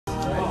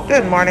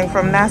Good morning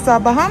from Nassau,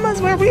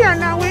 Bahamas, where we are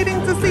now waiting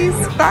to see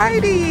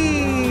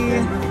Spidey.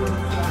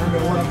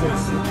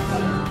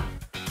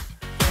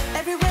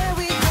 Everywhere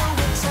we go,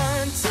 we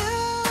turn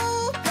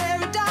to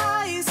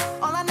paradise.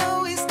 All I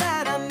know is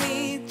that I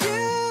need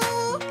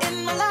you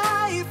in my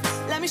life.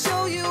 Let me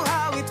show you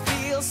how it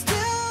feels to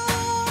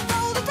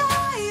roll the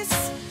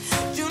dice.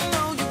 You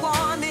know you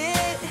want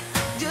it,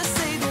 just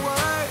say the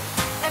word.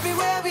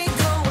 Everywhere we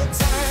go, we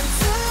turn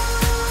to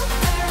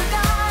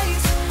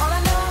paradise. All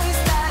I know is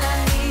that I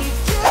need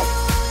you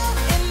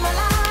in my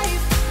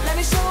life. Let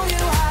me show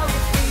you how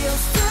it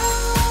feels to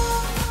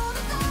roll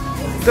the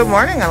dice. Good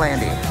morning,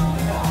 Alandi.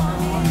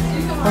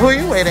 Who are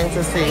you waiting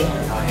to see?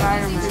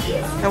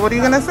 Spider-Man. And what are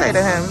you going to say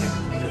to him?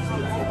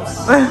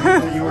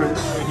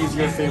 He's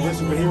your favorite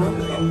superhero?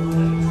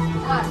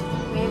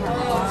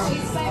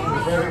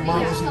 Your favorite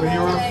Marvel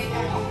superhero?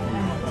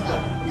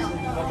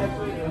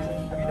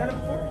 Have you done it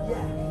before?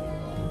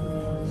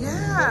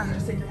 Yeah.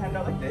 Just take your hand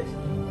out like this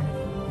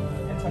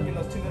and tuck in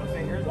those two little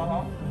fingers.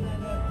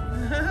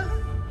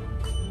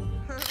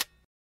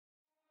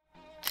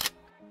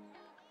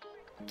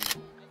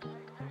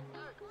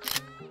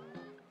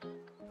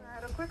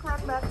 A quick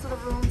run back to the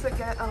room to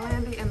get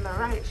Alandi in the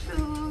right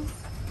shoes.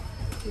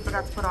 He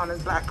forgot to put on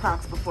his black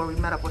Crocs before we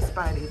met up with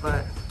Spidey,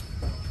 but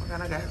we're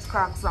gonna get his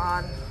Crocs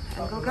on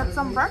and go get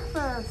some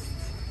breakfast.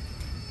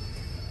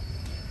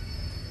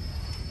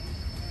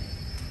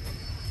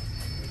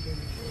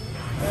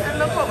 And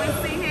look what we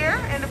see here,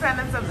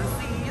 Independence of the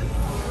Seas. It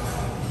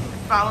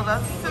followed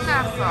us to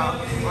Nassau,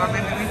 or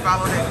maybe we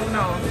followed it, who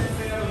knows.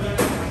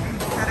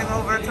 Heading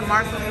over to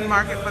Marceline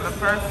Market for the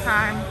first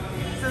time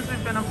since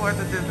we've been aboard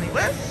the Disney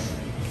Wish.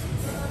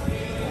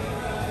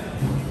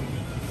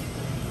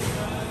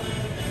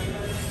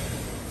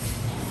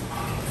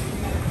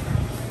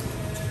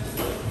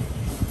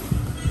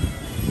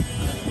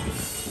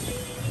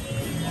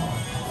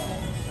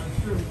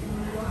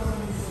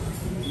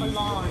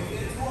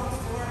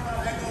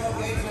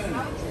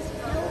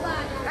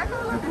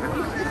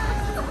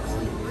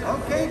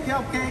 Okay,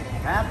 Cupcake,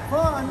 have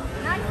fun.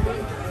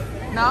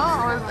 No,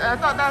 I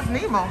thought that was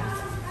Nemo.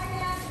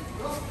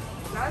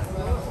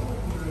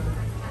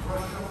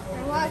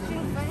 I'm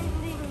watching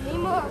Finding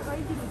Nemo or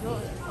Finding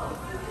Dory.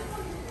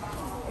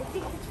 I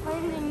think it's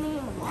Finding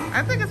Nemo.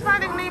 I think it's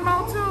Finding Nemo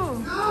too.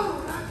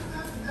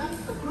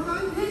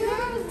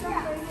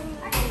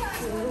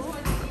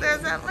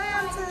 There's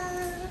Atlantis.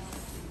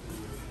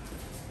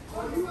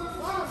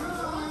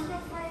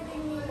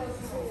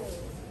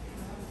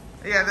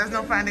 Yeah, there's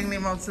no Finding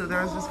Nemo 2.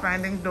 There was just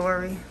Finding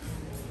Dory.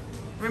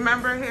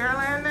 Remember here,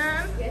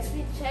 Landon? Yes,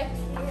 we checked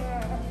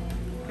here.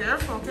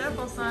 Careful,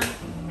 careful, son.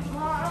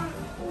 Mom,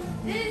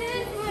 this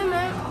is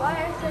why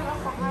I said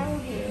I'm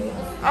behind you.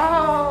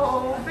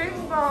 Oh,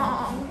 bing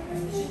bong.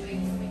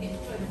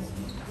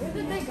 Where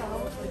did they go?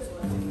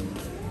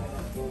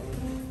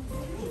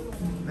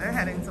 They're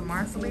heading to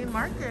Marceline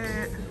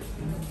Market.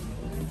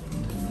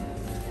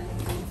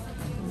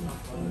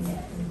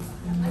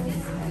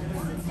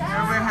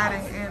 Now we're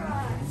heading in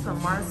to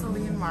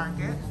Marceline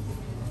Market.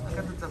 Look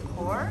at the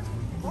decor.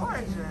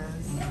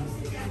 Gorgeous.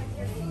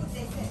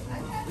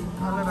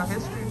 A little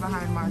history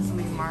behind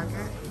Marceline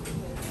Market.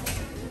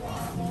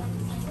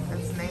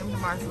 It's named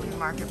Marceline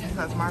Market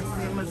because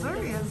Marceline,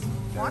 Missouri is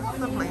one of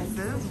the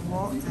places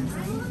Walt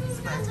Disney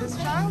spent his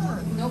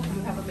childhood. Nope,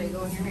 you have a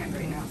bagel in your hand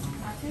right now.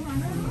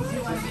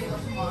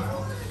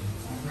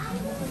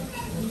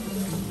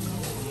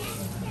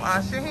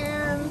 Wash your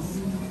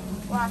hands.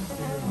 Wash it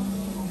out.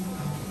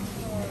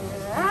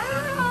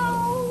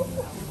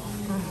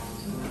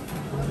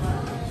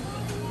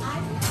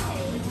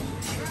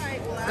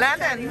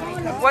 Landon,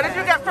 what did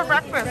you get for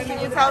breakfast? Can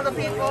you tell the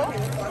people?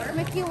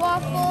 Mickey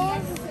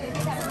waffles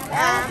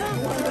And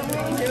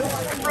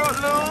Fruit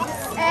Loops.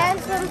 and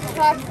some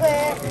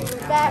chocolate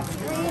that's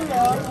free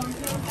milk.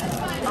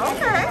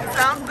 Okay,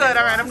 sounds good.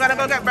 All right, I'm gonna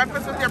go get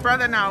breakfast with your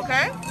brother now,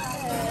 okay?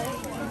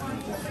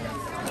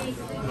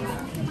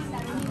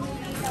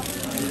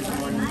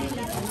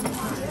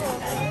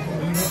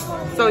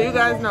 So you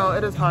guys know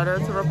it is harder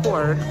to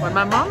record when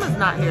my mom is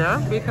not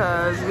here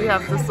because we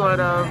have to sort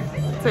of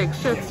take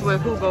shifts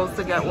with who goes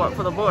to get what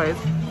for the boys.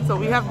 So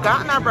we have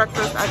gotten our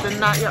breakfast. I did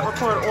not yet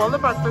record all the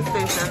breakfast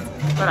stations,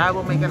 but I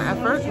will make an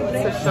effort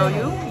to show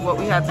you what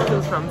we had to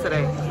choose from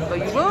today. So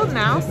you will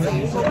now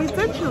see what we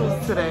did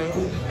choose today.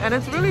 And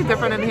it's really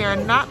different in here,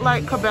 not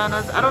like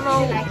Cabanas. I don't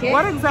know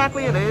what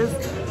exactly it is,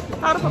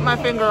 how to put my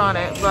finger on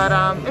it, but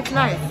it's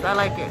nice. I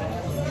like it.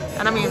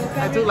 And I mean,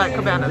 I do like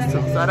Cabanas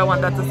too, so I don't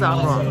want that to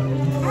sound wrong.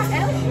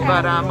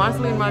 But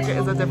Marceline Market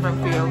is a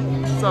different feel.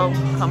 So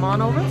come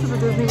on over to the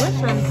Disney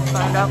Wish and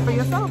find out for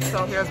yourself.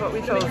 So here's what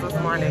we chose this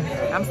morning.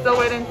 I'm still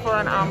waiting for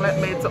an omelet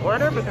made to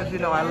order because you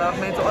know I love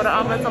made to order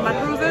omelets on my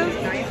cruises.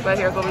 But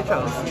here's what we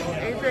chose.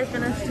 AJ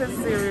finished his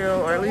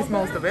cereal, or at least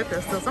most of it.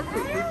 There's still some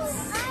Fruit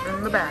Loops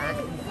in the bag.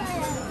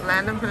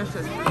 Landon finished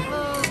his Fruit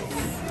Loops.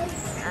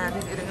 And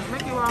he's eating his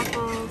Mickey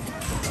waffles.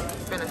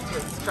 Finished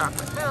his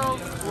chocolate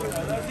milk.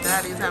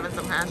 Daddy's having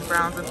some hash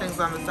browns and things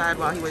on the side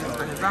while he waits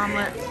for his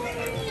omelet.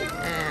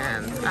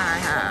 And I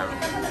have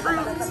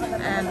fruit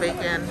and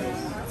bacon,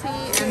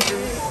 tea and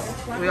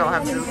juice. We all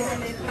have juice.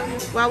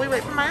 While we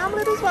wait for my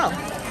omelet as well.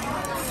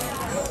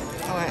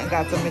 Oh, I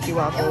got some Mickey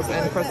waffles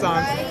and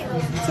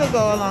croissants to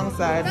go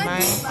alongside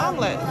my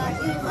omelet.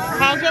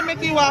 How's your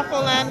Mickey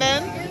waffle,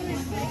 Landon?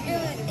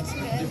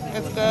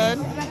 It's good.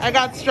 I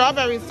got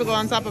strawberries to go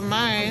on top of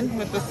mine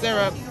with the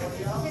syrup.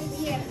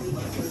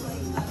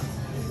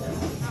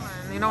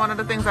 You know, one of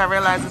the things I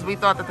realized is we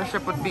thought that the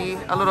ship would be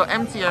a little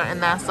emptier in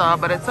Nassau,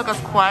 but it took us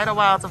quite a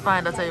while to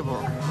find a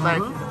table,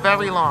 like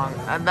very long,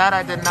 and that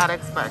I did not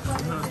expect.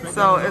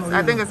 So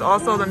I think it's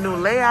also the new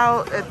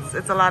layout.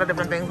 It's a lot of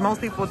different things.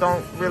 Most people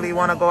don't really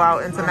want to go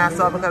out into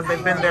Nassau because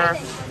they've been there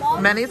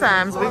many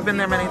times. We've been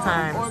there many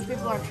times. Or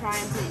people are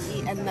trying to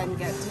eat and then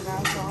get to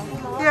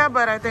Nassau. Yeah,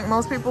 but I think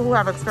most people who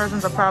have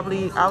excursions are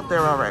probably out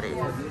there already.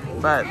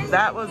 But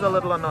that was a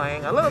little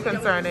annoying, a little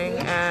concerning,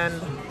 and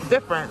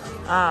different.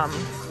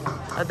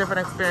 A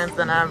different experience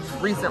than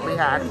I've recently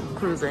had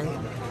cruising.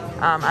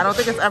 I don't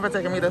think it's ever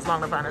taken me this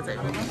long to find a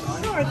table.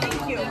 Sure,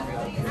 thank you.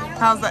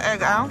 How's the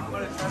egg, Al?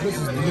 This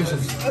is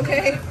delicious.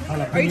 Okay.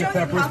 Jalapeno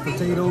peppers,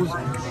 potatoes,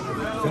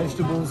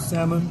 vegetables,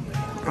 salmon.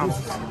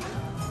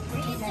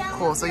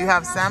 Cool, so you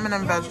have salmon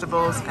and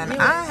vegetables, and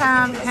I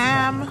have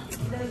ham,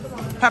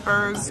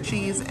 peppers,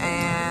 cheese,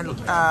 and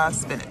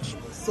spinach.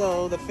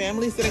 So the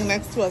family sitting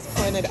next to us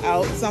pointed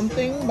out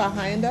something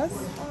behind us.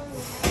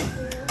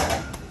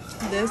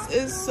 This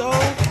is so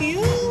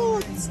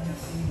cute.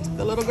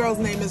 The little girl's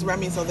name is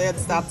Remy, so they had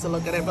stopped to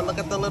look at it, but look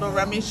at the little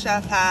Remy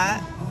chef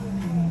hat.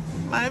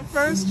 My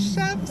first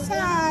chef's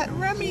hat,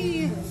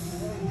 Remy.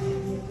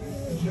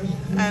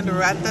 And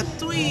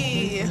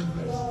ratatouille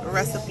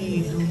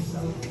recipe.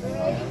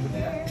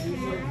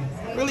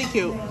 Really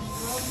cute.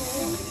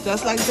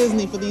 Just like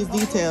Disney for these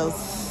details.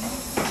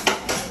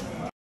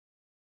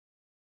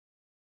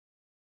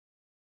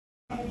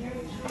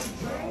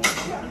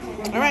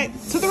 All right,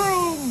 to the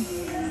room.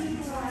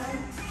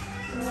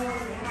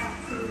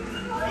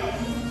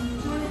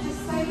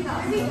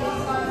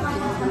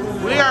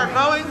 We are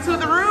going to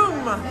the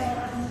room.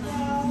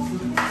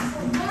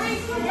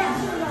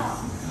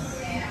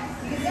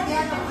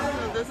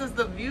 So this is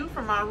the view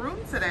from our room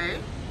today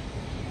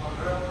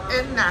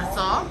in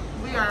Nassau.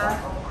 We are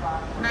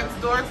next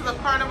door to the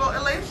Carnival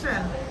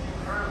Elation.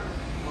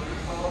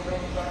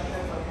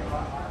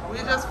 We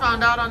just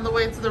found out on the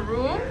way to the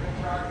room.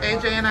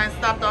 AJ and I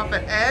stopped off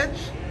at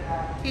Edge.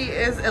 He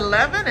is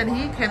 11 and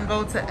he can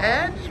go to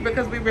Edge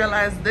because we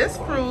realized this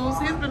cruise,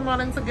 he's been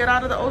wanting to get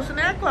out of the Ocean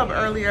Air Club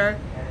earlier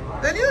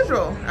than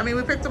usual. I mean,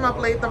 we picked him up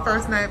late the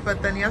first night,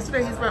 but then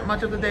yesterday he spent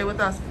much of the day with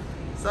us.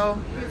 So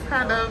he's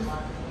kind of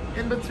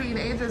in between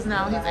ages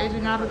now. He's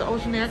aging out of the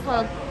Ocean Air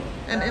Club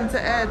and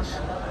into Edge.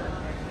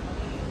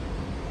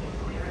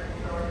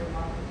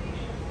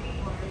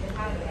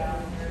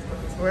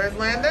 Where's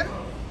Landon?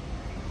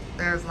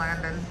 There's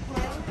Landon.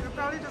 We're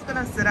probably just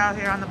gonna sit out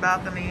here on the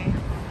balcony,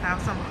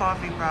 have some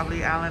coffee,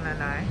 probably, Alan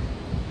and I.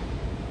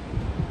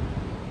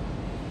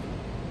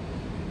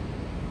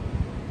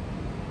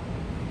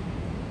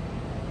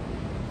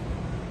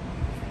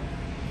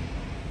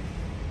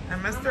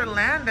 And Mr.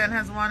 Landon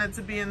has wanted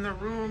to be in the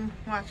room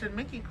watching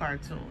Mickey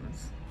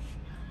cartoons.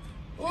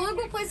 Well, look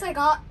what place I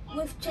got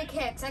with Chick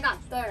Hicks. I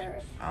got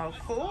third. Oh,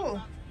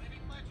 cool.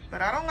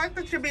 But I don't like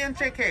that you're being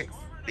Chick Hicks.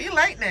 Be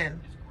lightning.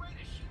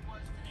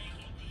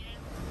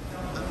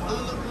 The Blue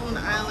Lagoon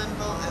Island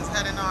boat is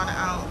heading on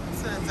out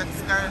to its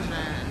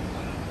excursion.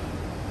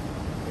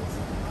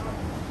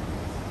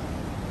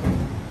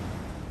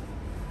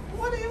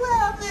 What do you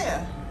have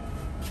there?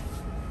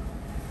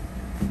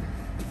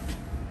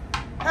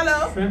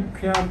 Hello? Shrimp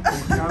crab and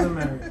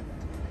calamari.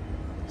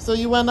 So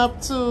you went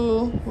up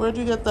to, where'd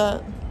you get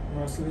that?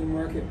 Marceline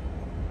Market.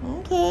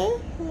 Okay,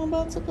 I'm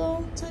about to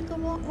go take a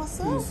walk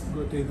myself. Please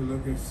go take a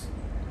look.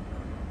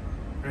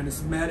 And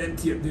it's mad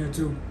empty up there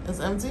too. It's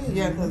empty?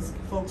 Yeah, because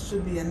folks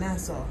should be in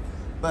Nassau.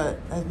 But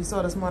as we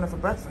saw this morning for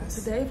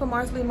breakfast. Today for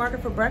Marceline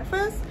Market for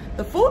breakfast,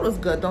 the food was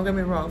good, don't get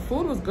me wrong.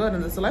 Food was good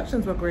and the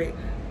selections were great.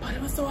 But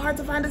it was so hard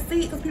to find a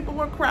seat because people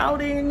were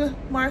crowding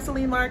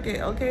Marceline Market,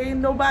 okay?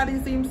 Nobody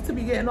seems to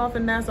be getting off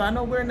in Nassau. I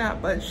know we're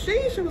not, but she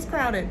was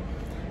crowded.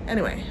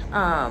 Anyway,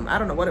 I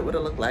don't know what it would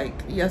have looked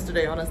like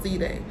yesterday on a sea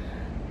day.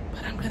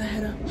 But I'm gonna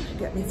head up and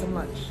get me some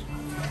lunch.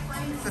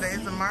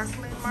 Today's a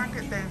Marceline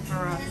Market day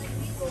for us.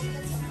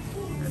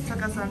 It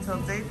took us until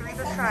day 3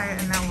 to try it,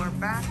 and now we're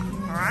back,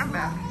 or I'm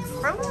back,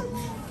 for lunch.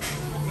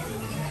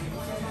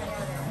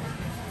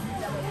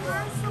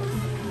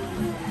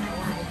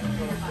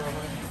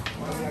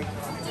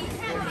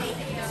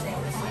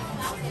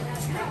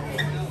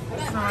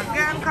 So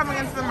again, coming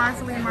into the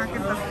Marceline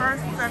Market, the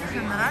first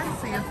section that I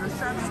see is the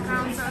chef's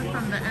counter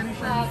from the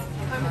entrance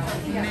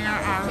near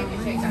our room,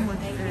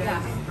 which is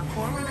the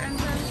forward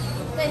entrance.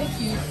 Thank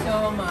you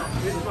so much.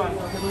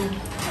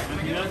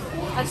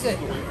 That's good.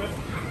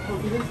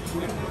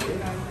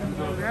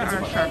 There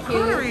are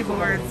charcuterie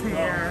boards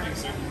here.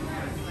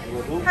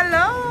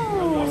 Hello!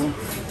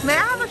 May I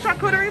have a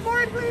charcuterie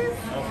board, please?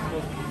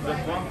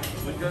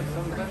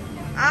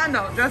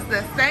 No, just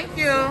this. Thank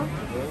you.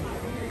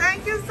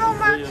 Thank you so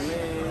much.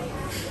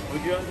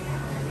 Would you?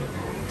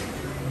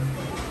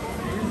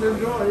 Please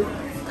enjoy.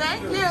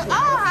 Thank you.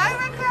 Oh, hi,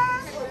 Rick.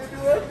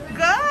 Good.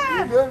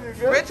 You're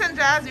good. Rich and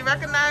Jazz, you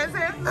recognize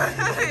him?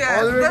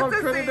 Yes. All the way Good from to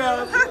see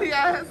Trinidad. you.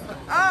 Yes.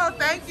 Oh,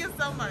 thank you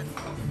so much.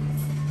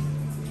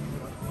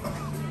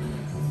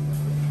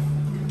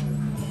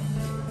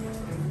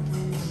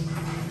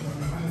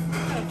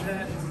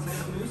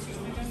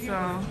 So,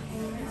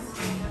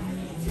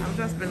 I've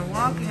just been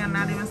walking and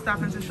not even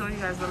stopping to show you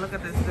guys, but look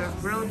at this. There's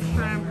grilled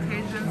shrimp,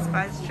 Cajun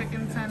spice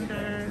chicken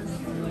tenders.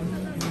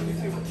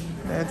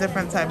 There are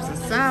different types of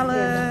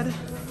salad.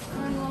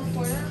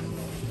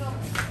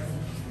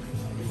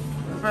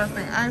 The first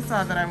thing I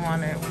saw that I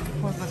wanted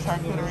was the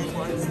charcuterie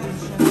board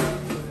station.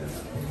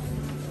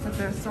 But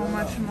there's so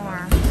much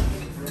more.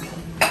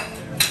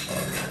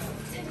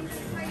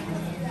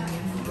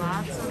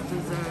 Lots of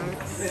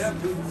desserts. They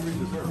have gluten-free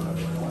dessert.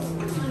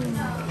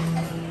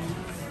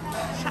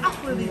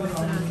 Chocolatey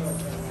desserts.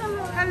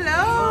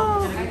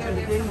 Hello.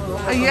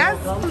 Yes,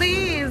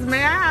 please.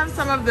 May I have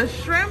some of the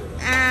shrimp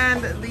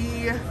and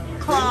the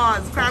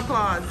claws, crab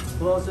claws?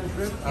 Claws and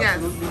shrimp? Yes.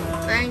 Absolutely,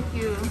 ma'am. Thank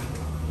you.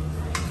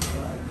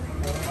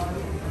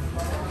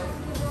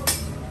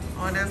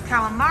 Oh, there's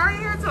calamari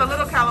here too. A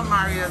little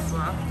calamari as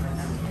well.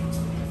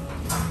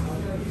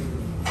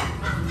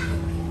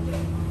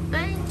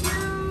 Thank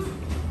you.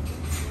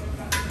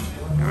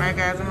 All right,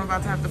 guys. I'm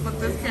about to have to put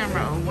this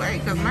camera away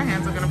because my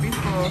hands are gonna be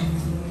full.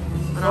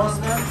 But Claws,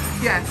 ma'am?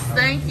 yes.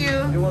 Thank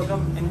you. You're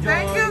welcome. Enjoy.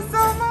 Thank you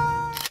so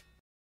much.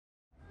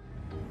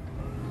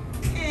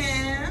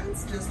 And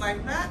just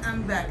like that,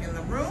 I'm back in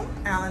the room.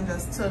 Alan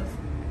just took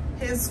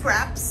his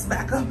scraps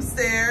back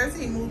upstairs.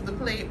 He moved the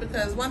plate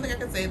because one thing I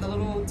can say, the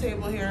little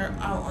table here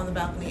out on the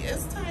balcony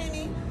is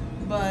tiny,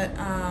 but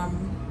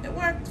it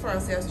worked for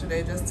us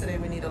yesterday. Just today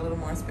we need a little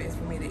more space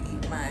for me to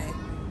eat my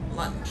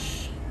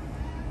lunch.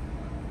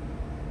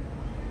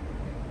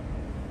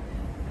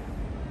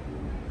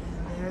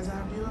 And there's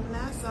our view of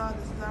Nassau.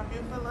 This is our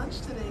view for lunch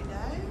today,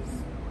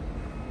 guys.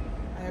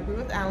 I agree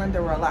with Alan.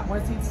 There were a lot more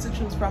seats to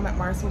choose from at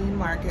Marceline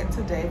Market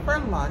today for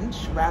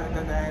lunch rather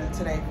than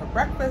today for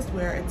breakfast,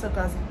 where it took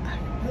us, I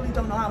really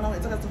don't know how long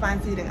it took us to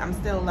find seating. I'm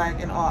still like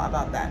in awe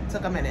about that. It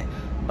took a minute.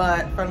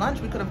 But for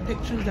lunch, we could have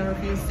picked, choose, and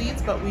refused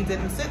seats, but we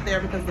didn't sit there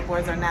because the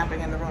boys are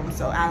napping in the room.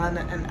 So Alan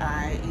and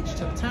I each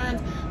took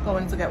turns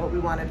going to get what we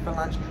wanted for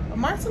lunch. But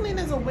Marceline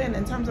is a win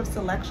in terms of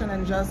selection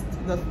and just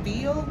the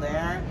feel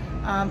there.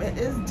 It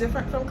is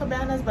different from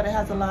Cabanas, but it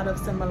has a lot of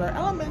similar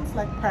elements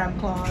like crab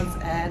claws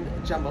and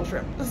jumbo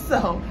shrimp.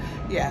 So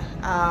yeah,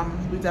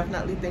 we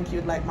definitely think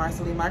you'd like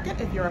Marceline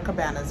Market if you're a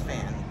Cabanas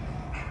fan.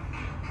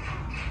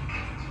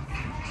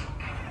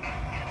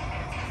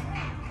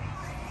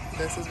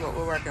 This is what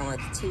we're working with.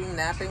 2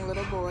 napping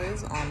little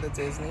boys on the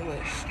Disney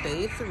Wish.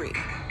 Day 3.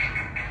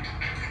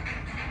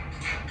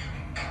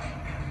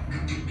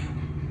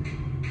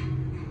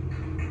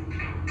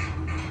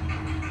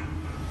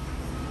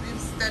 We've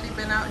steady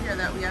been out here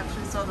that we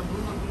actually saw the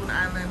Blue Lagoon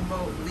Island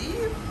boat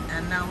leave,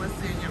 and now we're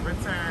seeing it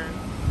return.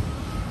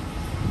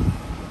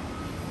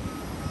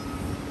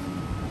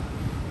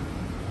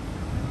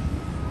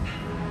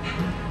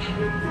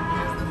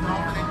 Here's the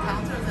dolphin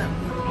encounters at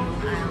Blue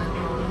Lagoon Island.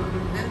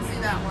 Didn't see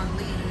that one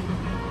leave.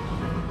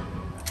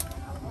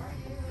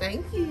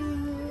 Thank you.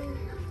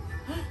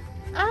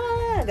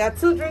 I got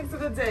 2 drinks of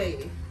the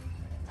day.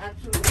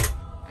 Actually,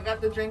 I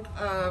got the drink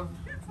of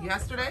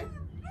yesterday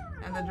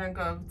and the drink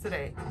of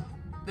today.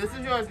 This is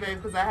yours,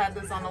 babe, because I had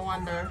this on the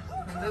Wonder,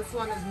 and this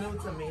one is new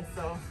to me,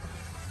 so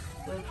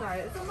we'll try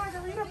it. It's a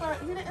margarita, but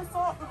he didn't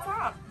salt the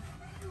top.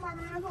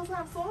 Margarita's supposed to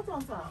have salt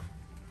on top.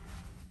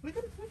 We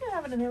can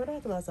have it in here. We don't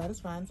have to go outside. It's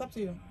fine. It's up to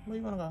you. Where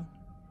you want to go?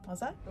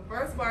 Outside? The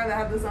first bar that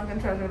had the sunken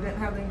treasure didn't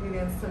have the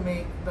ingredients to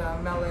make the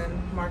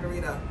melon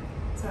margarita,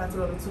 so I had to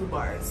go to 2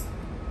 bars.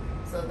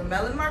 So the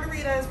melon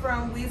margarita is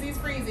from Wheezy's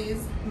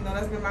Freezy's. You know,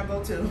 that's been my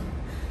go-to.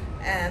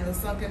 And the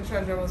sunken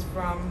treasure was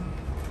from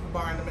the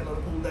bar in the middle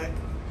of the pool deck.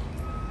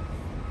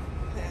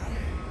 Yeah.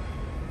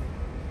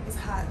 It's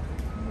hot.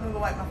 I'm gonna go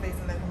wipe my face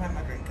and then come have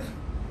my drink.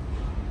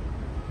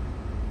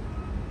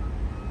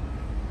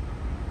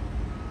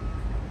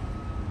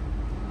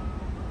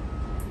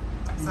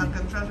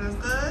 Sunken treasure is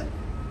good.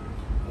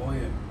 Oh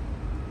yeah.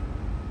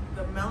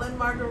 The melon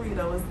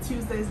margarita was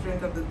Tuesday's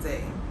drink of the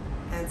day,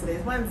 and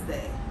today's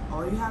Wednesday.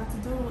 All you have to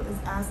do is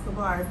ask the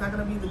bar. It's not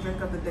gonna be the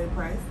drink of the day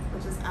price,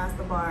 but just ask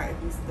the bar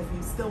if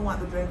you still want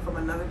the drink from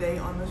another day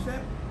on the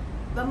ship.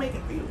 They'll make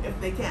it for you if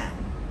they can,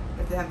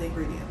 if they have the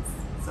ingredients.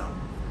 So,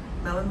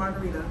 melon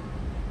margarita.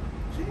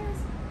 Cheers.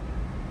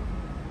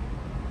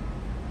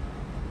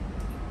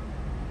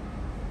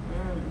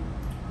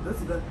 This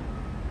is good.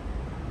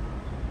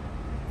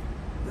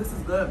 This is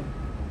good.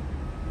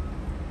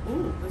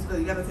 Ooh, this is good.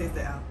 You gotta taste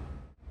it out.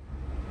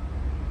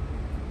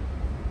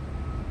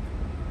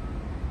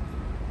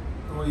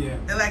 Oh yeah.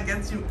 It like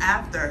gets you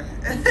after.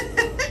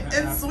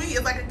 It's sweet.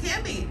 It's like a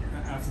candy.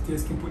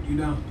 Aftertaste can put you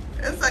down.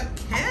 It's a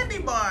candy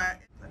bar.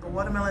 It's like a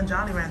watermelon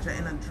Jolly Rancher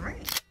in a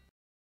drink.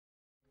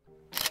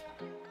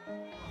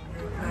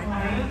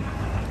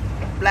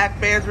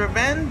 Black Bear's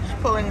Revenge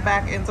pulling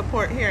back into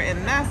port here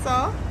in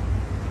Nassau.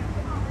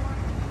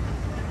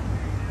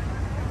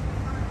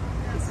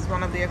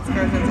 one of the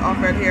excursions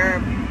offered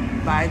here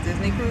by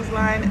Disney Cruise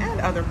Line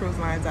and other cruise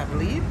lines, I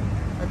believe.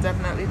 But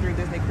definitely through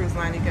Disney Cruise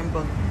Line, you can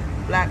book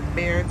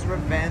Blackbeard's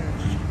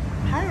Revenge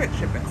pirate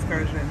ship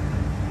excursion.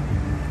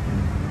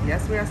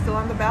 Yes, we are still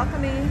on the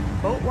balcony,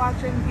 boat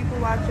watching, people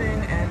watching,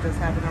 and just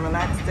having a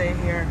relaxed day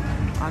here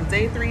on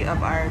day 3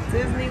 of our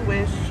Disney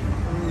Wish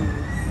cruise.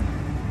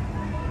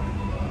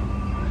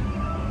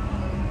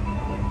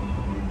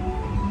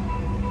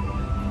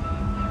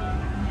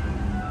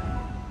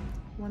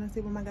 Want to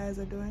see what my guys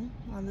are doing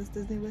on this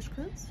Disney Wish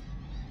cruise?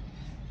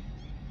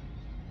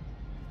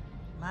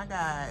 My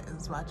guy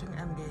is watching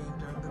Endgame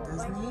during the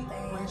Disney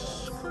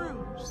Wish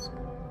cruise.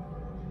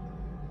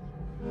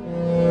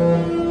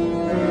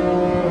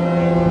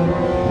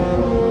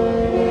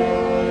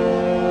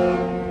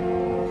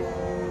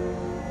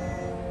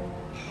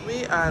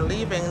 We are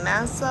leaving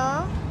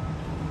Nassau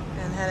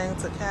and heading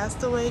to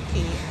Castaway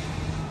Cay.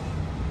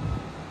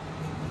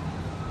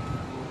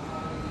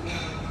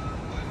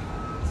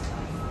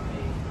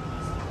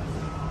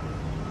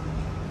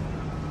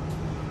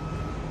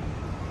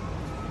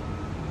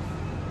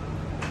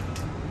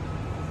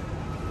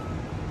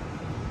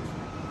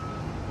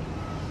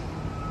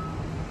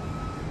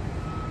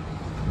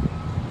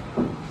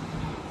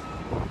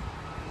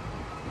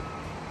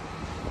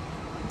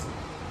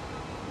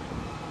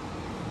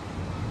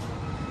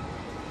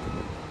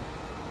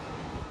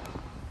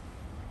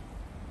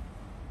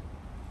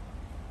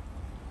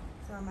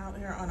 I'm out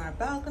here on our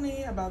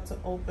balcony about to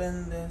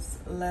open this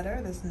letter,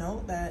 this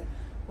note that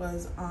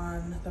was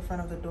on the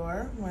front of the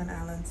door when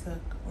Alan took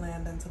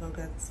Landon to go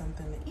get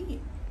something to eat.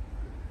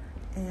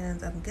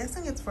 And I'm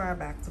guessing it's for our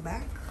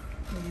back-to-back.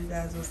 You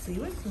guys will see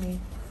with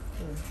me.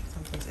 Ooh,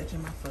 something's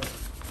itching my foot.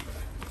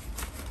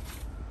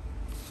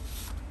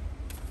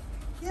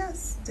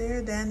 Yes,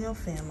 dear Daniel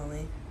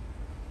family.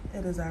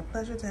 It is our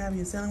pleasure to have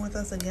you sailing with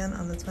us again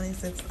on the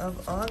 26th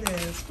of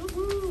August.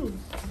 Woohoo!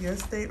 Your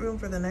stateroom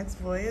for the next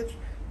voyage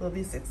will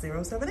be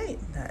 6078.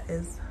 That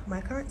is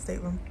my current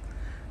stateroom.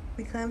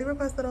 We kindly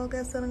request that all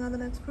guests sailing on the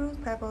next cruise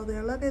pack all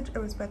their luggage,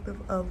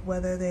 irrespective of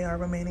whether they are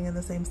remaining in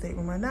the same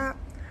stateroom or not.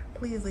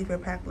 Please leave your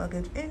packed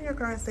luggage in your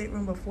current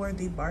stateroom before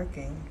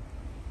debarking.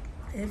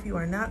 If you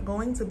are not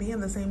going to be in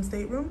the same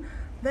stateroom,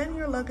 then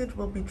your luggage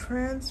will be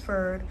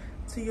transferred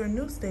to your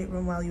new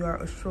stateroom while you are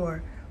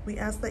ashore. We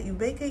ask that you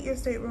vacate your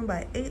stateroom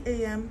by 8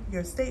 a.m.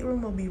 Your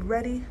stateroom will be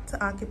ready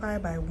to occupy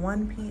by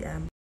 1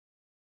 p.m.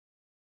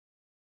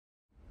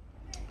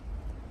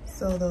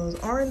 So those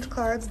orange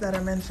cards that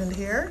are mentioned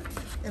here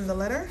in the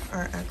letter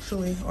are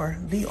actually, or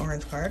the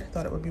orange card,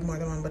 thought it would be more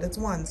than one, but it's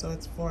one, so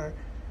it's for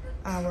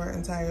our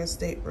entire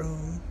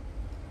stateroom.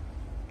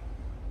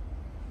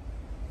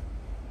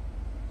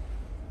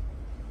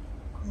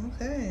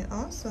 Okay,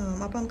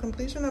 awesome. Upon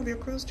completion of your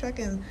cruise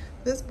check-in,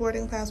 this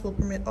boarding pass will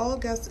permit all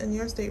guests in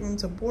your stateroom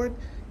to board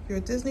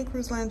your Disney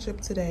Cruise Line ship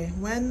today.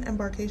 When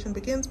embarkation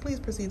begins, please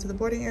proceed to the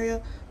boarding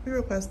area. We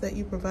request that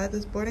you provide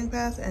this boarding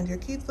pass and your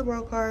key to the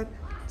world card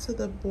to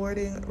the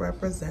boarding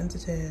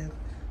representative.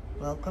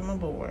 Welcome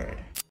aboard.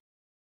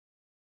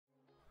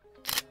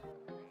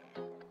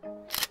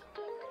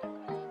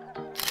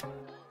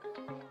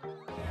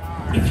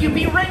 If you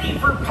be ready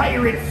for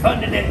pirate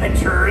fun and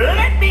adventure,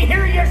 let me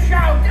hear you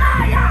shout,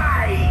 aye,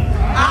 aye!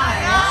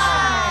 Aye,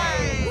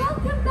 aye!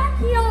 Welcome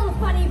back, ye old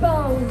funny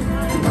bones.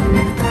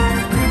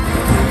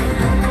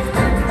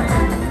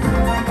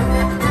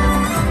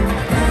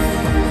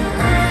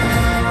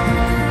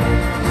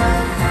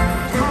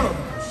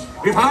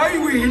 If I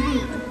win,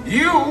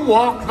 you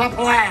walk the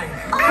plank.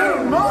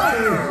 Oh my!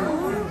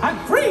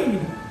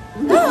 Agreed!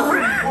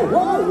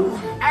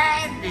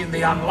 And in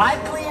the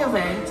unlikely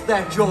event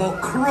that your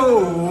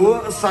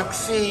crew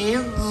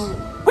succeeds,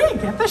 we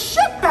get the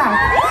ship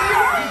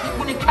back!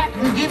 When a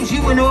captain gives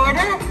you an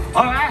order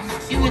or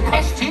asks you a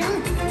question,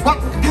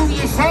 what do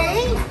you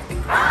say?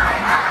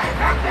 Aye, aye,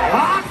 Captain!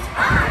 What?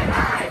 Aye,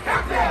 aye,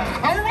 Captain!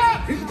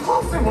 Correct!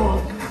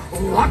 Impossible!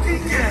 Lucky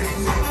guess!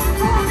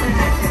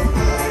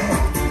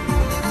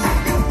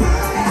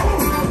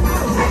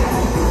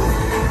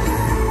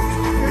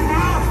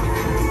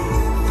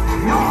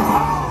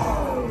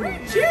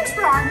 Cheers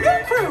for our new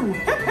crew!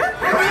 Hip, hip,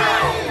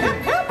 hooray! Hip,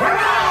 hip,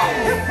 hooray!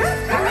 Hip, hip,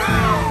 hooray!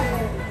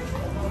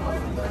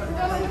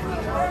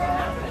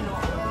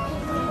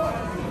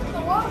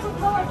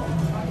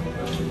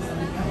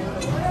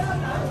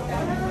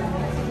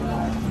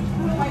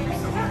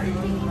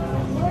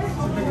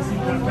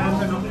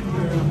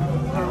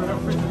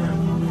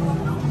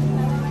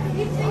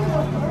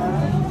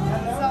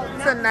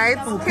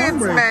 Tonight's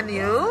kids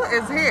menu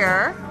is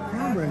here.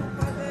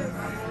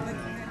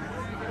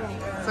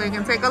 So you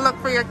can take a look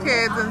for your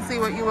kids and see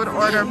what you would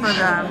order for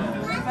them.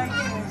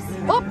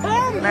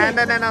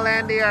 Landon and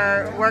Alandi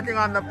are working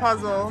on the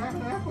puzzle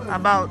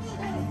about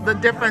the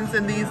difference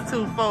in these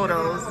two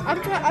photos.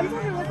 I'm trying to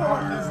look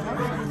at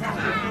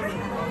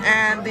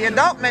And the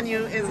adult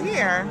menu is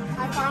here.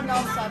 I found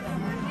all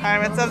 7.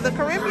 Pirates of the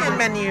Caribbean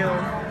menu.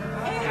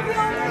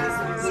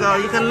 So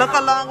you can look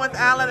along with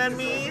Alan and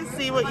me,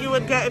 see what you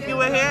would get if you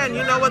were here, and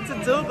you know what to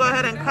do. Go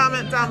ahead and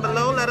comment down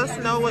below. Let us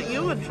know what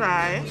you would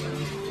try.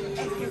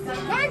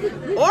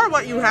 or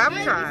what you have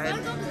tried.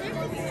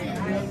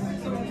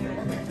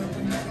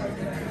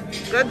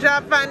 Good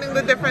job finding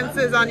the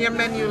differences on your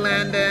menu,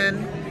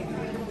 Landon.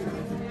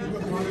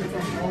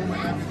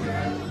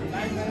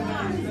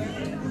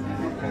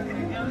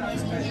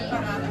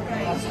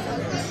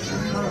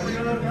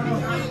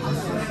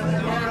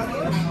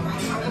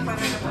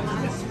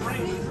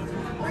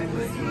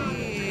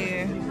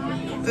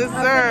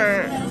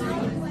 Dessert.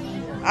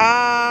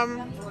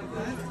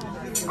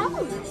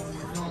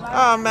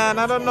 Oh man,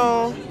 I don't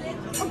know.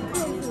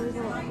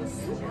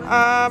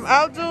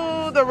 I'll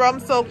do the rum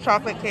soaked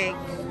chocolate cake.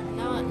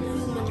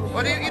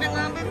 What are you eating,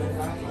 Landon?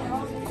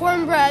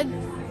 Cornbread.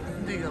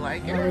 Do you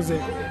like it? How is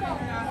it?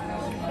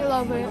 I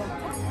love it.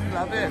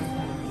 Love it.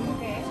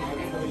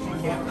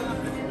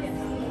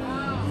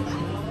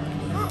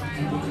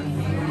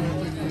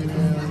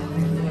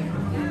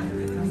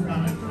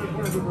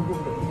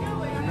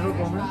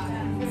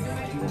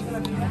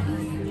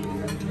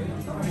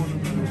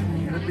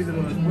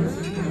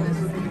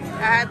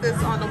 I had this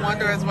on the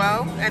Wonder as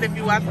well, and if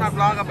you watch my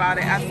vlog about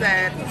it, I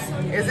said,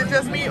 is it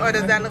just me or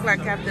does that look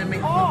like Captain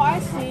Mickey? Oh, I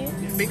see.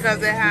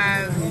 Because it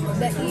has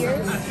The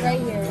ears right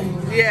here.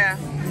 yeah.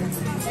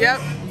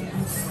 Yep.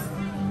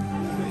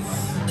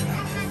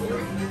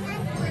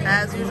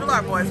 As usual,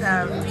 our boys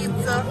have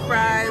pizza,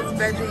 fries,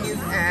 veggies,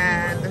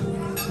 and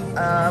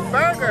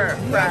burger,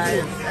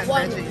 fries, and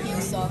One veggies.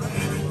 pizza.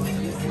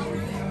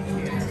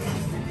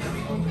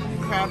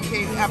 Crab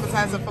cake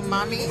appetizer for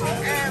mommy,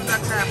 and the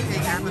crab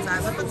cake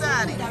appetizer for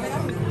daddy.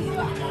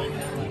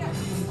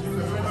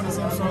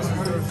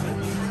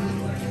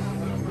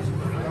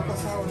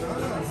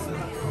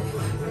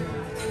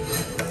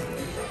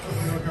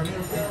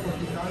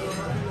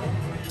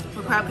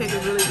 The crab cake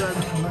is really good.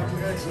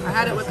 I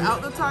had it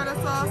without the tartar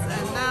sauce,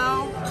 and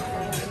now,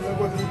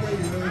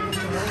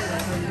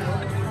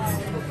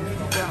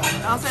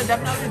 yeah, I'll say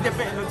definitely dip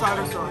it in the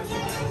tartar sauce.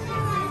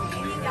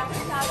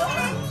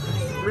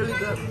 Really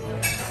good.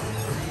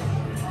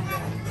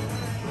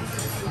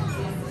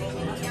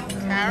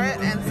 Carrot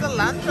and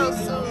cilantro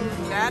soup.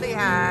 Daddy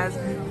has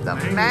the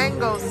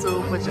mango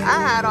soup, which I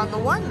had on the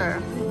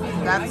Wonder.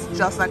 That's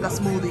just like a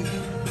smoothie.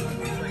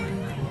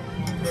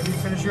 Have you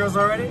finished yours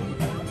already?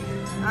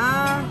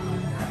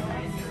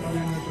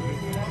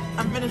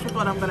 I'm finished with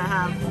what I'm gonna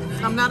have.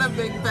 I'm not a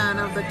big fan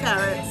of the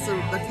carrot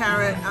soup, the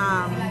carrot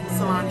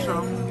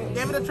cilantro.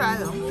 Give it a try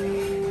though.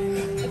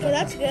 Okay,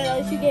 that's good. At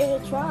least you gave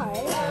it a try.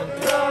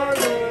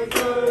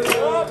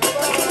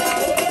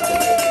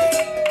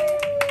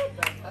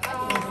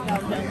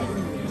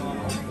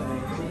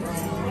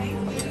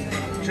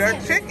 Jerk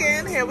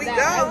chicken, here we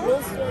go.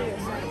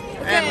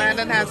 And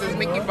Landon has his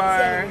Mickey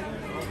bar.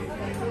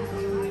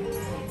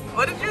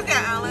 What did you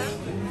get, Alan?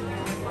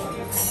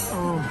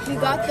 She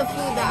got the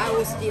food that I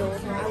will steal.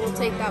 I will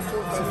take that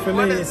food from you.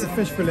 Fillet, it's a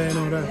fish fillet and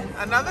all that.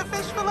 Another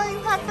fish fillet?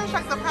 You've had fish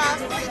like the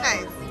past 3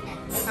 nights.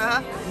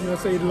 Huh? You know, I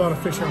say eat a lot of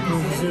fish on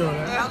cruises, you know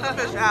that. How's the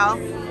fish, Al?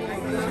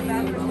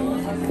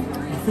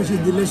 The fish is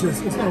delicious.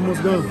 It's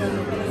almost done.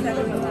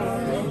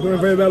 Doing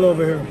very well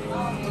over here.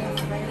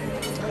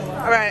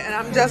 Alright, and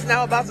I'm just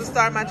now about to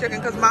start my chicken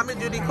because Mommy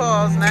Judy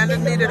calls.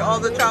 Landon needed all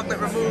the chocolate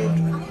removed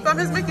from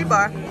his Mickey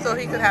bar so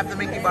he could have the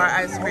Mickey bar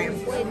ice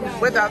cream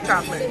without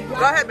chocolate. Go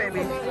ahead,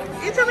 baby.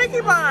 Eat your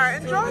Mickey bar.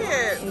 Enjoy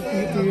it.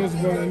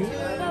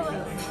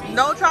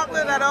 No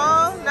chocolate at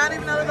all? Not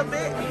even a little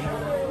bit?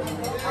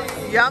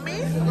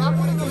 Yummy?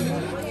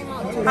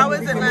 How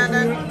is it,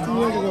 Landon? 2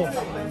 years ago.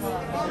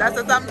 That's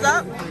a thumbs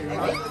up?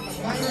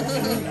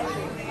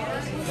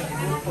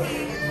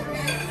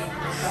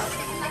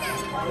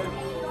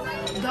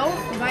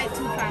 Don't bite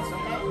too fast,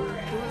 okay?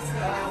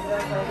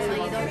 So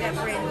you don't get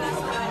brain.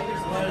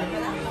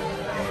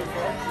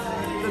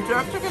 The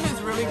jerk chicken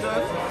is really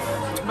good,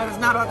 but it's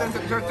not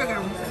authentic jerk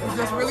chicken. It's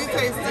just really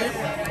tasty.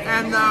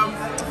 And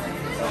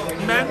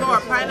mango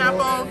or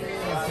pineapple,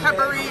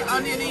 peppery,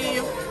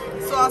 oniony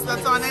sauce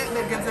that's on it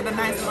that gives it a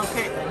nice little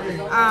kick.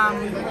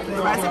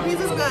 The rice and peas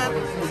is good,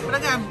 but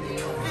again,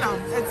 you know,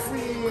 it's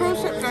cruise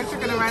ship jerk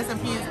chicken and rice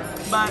and peas,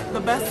 but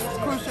the best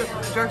cruise ship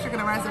jerk chicken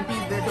and rice and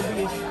peas there could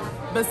be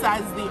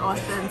besides the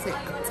authentic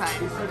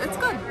type. It's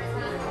good.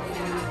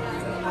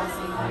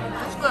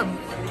 It's good.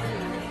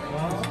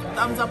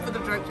 Thumbs up for the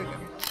jerk chicken.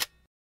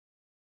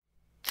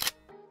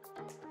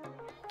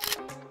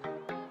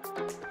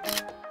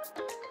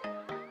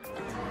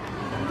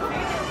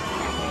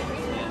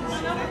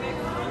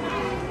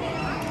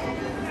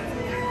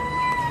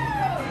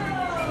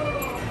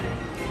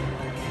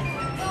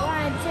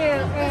 One, two,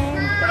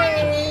 and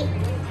three.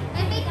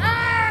 And big R.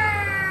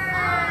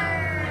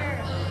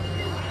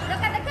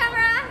 Look at the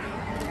camera.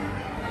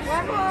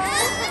 One more.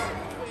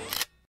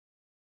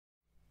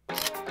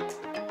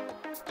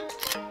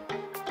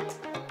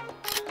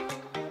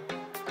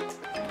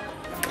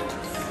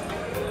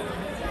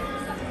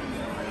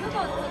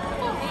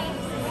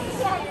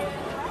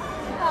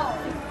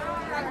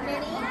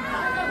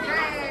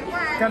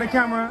 Got a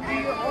camera.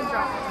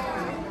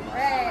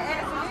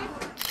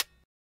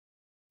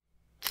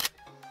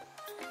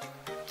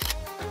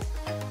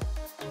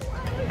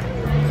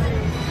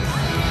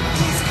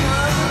 He's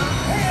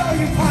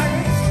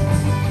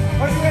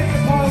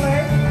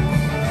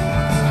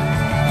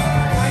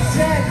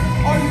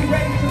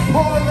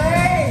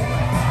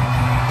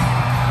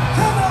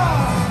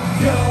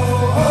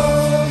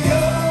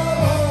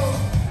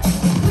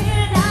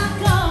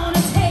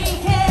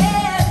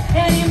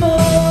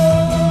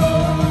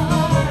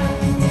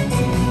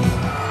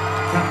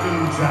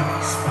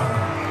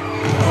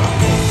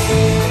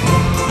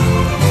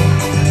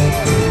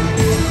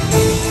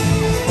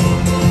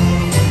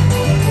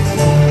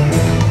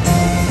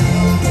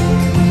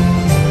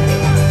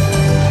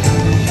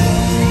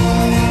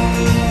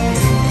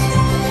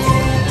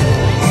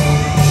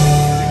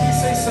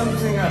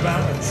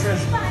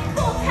by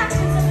 4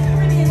 captains of the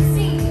Caribbean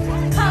Sea.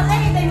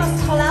 Parlay, they must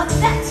call out,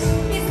 that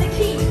is the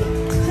key.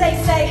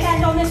 Place a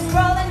hand on this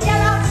scroll and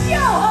yell out,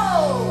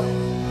 yo-ho!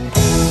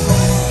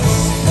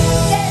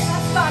 There's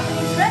our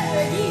sparkling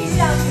treasure, ye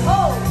shall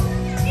behold.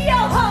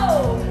 Yo-ho!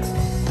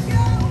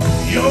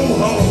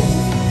 Yo-ho!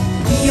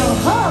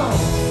 Yo-ho!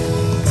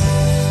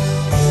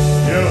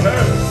 Yo-ho!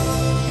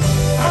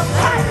 A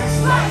pirate's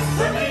life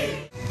for me!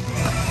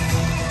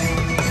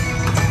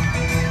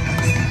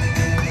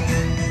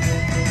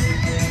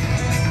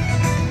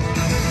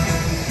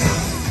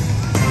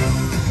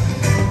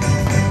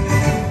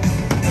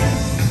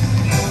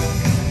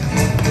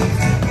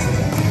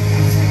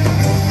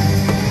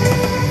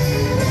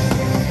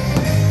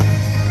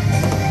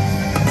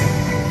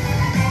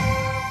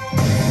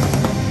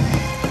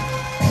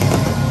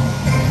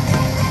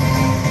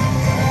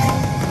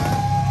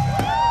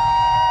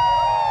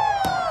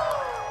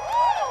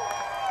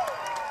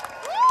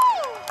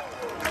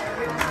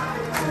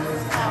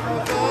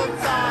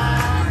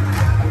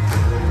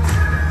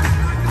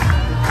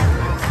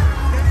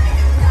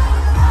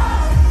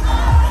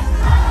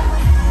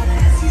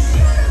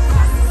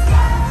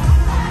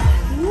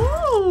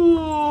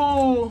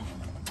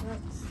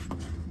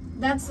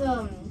 That's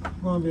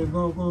Go on, babe.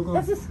 Go.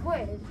 That's a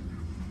squid.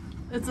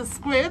 It's a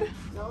squid.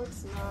 No,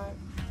 it's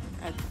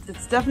not.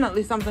 It's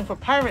definitely something for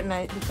pirate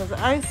night because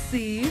I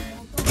see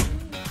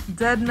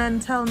Dead Men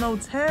Tell No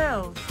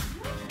Tales.